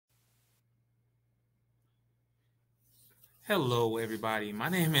Hello, everybody. My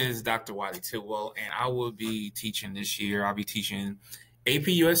name is Dr. Wiley Tidwell, and I will be teaching this year. I'll be teaching AP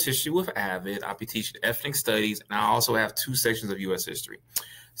U.S. History with AVID. I'll be teaching Ethnic Studies, and I also have two sections of U.S. History.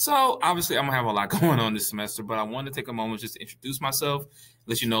 So, obviously, I'm going to have a lot going on this semester, but I wanted to take a moment just to introduce myself,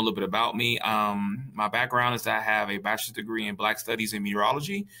 let you know a little bit about me. My background is that I have a bachelor's degree in Black Studies and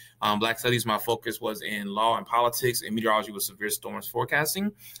Meteorology. Black Studies, my focus was in law and politics, and meteorology was severe storms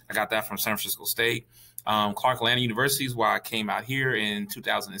forecasting. I got that from San Francisco State. Clark Atlanta University is why I came out here in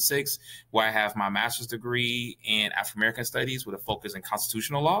 2006, where I have my master's degree in African American Studies with a focus in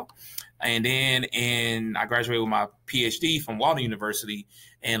constitutional law. And then I graduated with my PhD from Walden University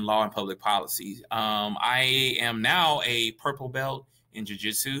in law and public policy. I am now a purple belt in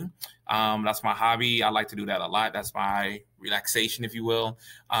jiu-jitsu. That's my hobby. I like to do that a lot. That's my relaxation, if you will.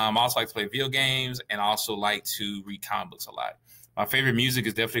 I also like to play video games, and I also like to read comic books a lot. My favorite music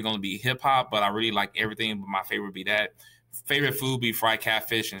is definitely going to be hip hop, but I really like everything. But my favorite would be that. Favorite food be fried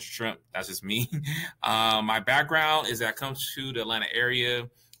catfish and shrimp. That's just me. My background is that I come to the Atlanta area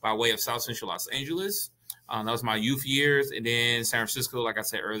by way of South Central Los Angeles. That was my youth years. And then San Francisco, like I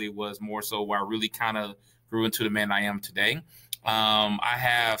said earlier, was more so where I really kind of grew into the man I am today. I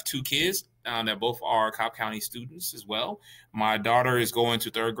have two kids. That both are Cobb County students as well. My daughter is going to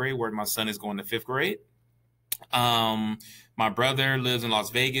third grade, where my son is going to fifth grade. My brother lives in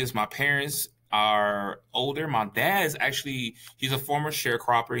Las Vegas. My parents are older. My dad is actually, he's a former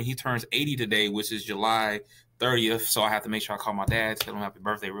sharecropper. He turns 80 today, which is July 30th. So I have to make sure I call my dad, tell him happy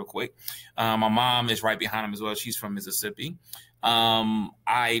birthday real quick. My mom is right behind him as well. She's from Mississippi.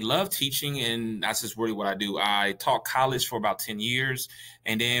 I love teaching, and that's just really what I do. I taught college for about 10 years.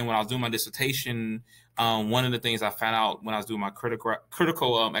 And then when I was doing my dissertation, one of the things I found out when I was doing my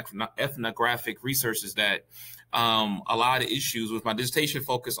critical ethnographic research is that a lot of issues with my dissertation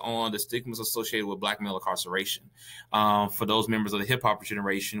focused on the stigmas associated with Black male incarceration for those members of the hip hop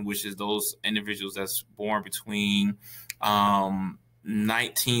generation, which is those individuals that's born between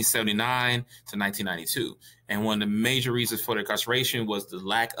 1979 to 1992. And one of the major reasons for the incarceration was the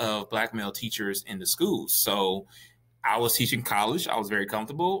lack of Black male teachers in the schools. So I was teaching college. I was very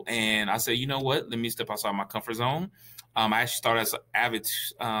comfortable. And I said, you know what? Let me step outside my comfort zone. I actually started as an avid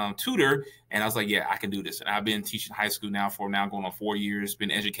tutor, and I was like, yeah, I can do this. And I've been teaching high school now for going on 4 years, been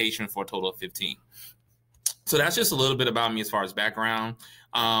in education for a total of 15. So that's just a little bit about me as far as background.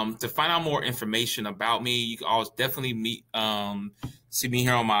 To find out more information about me, you can always definitely see me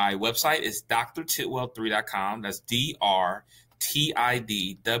here on my website. It's drtidwell3.com. That's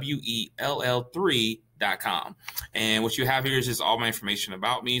DRTIDWELL3.com. And what you have here is just all my information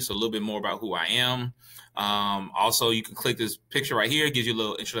about me. So a little bit more about who I am. Also, you can click this picture right here. It gives you a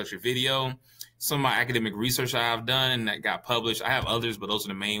little introductory video. Some of my academic research I have done and that got published. I have others, but those are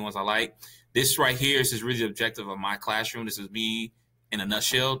the main ones I like. This right here is just really the objective of my classroom. This is me in a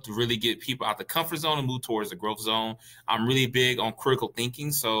nutshell, to really get people out the comfort zone and move towards the growth zone. I'm really big on critical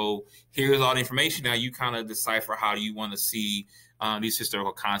thinking. So here's all the information. Now you kind of decipher how you want to see these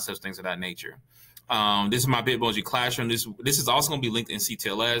historical concepts, things of that nature. This is my Bitmoji classroom. This is also going to be linked in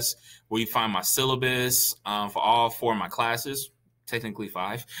CTLS, where you find my syllabus for all 4 of my classes, technically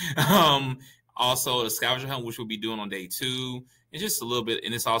 5. Also, the scavenger hunt, which we'll be doing on day 2, and just a little bit.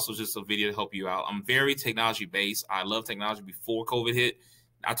 And it's also just a video to help you out. I'm very technology based. I love technology before COVID hit.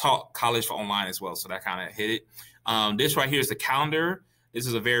 I taught college for online as well, so that kind of hit it. This right here is the calendar. This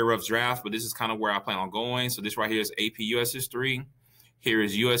is a very rough draft, but this is kind of where I plan on going. So this right here is AP US History. Here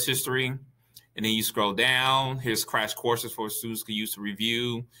is US History. And then you scroll down. Here's crash courses for students to use to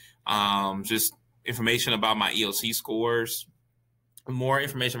review. Just information about my ELC scores. More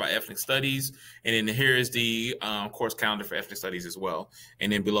information about ethnic studies. And then here is the course calendar for ethnic studies as well.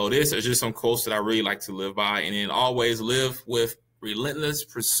 And then below this is just some quotes that I really like to live by. And then always live with relentless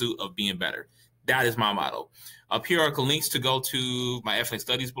pursuit of being better. That is my motto. Up here are links to go to my ethnic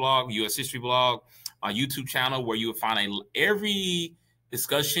studies blog, U.S. history blog, my YouTube channel, where you will find every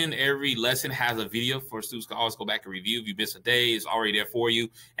discussion, every lesson has a video for students to always go back and review. If you miss a day, it's already there for you.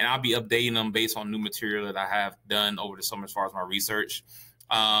 And I'll be updating them based on new material that I have done over the summer as far as my research.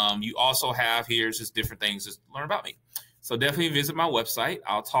 You also have here just different things to learn about me. So definitely visit my website.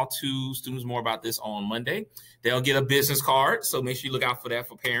 I'll talk to students more about this on Monday. They'll get a business card, so make sure you look out for that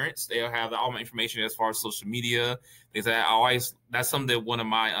for parents. They'll have all my information as far as social media. Things like that. That's something that one of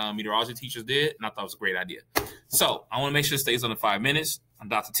my meteorology teachers did, and I thought it was a great idea. So I want to make sure it stays under 5 minutes. I'm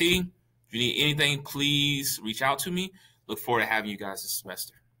Dr. T. If you need anything, please reach out to me. Look forward to having you guys this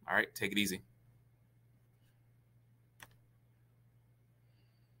semester. All right, take it easy.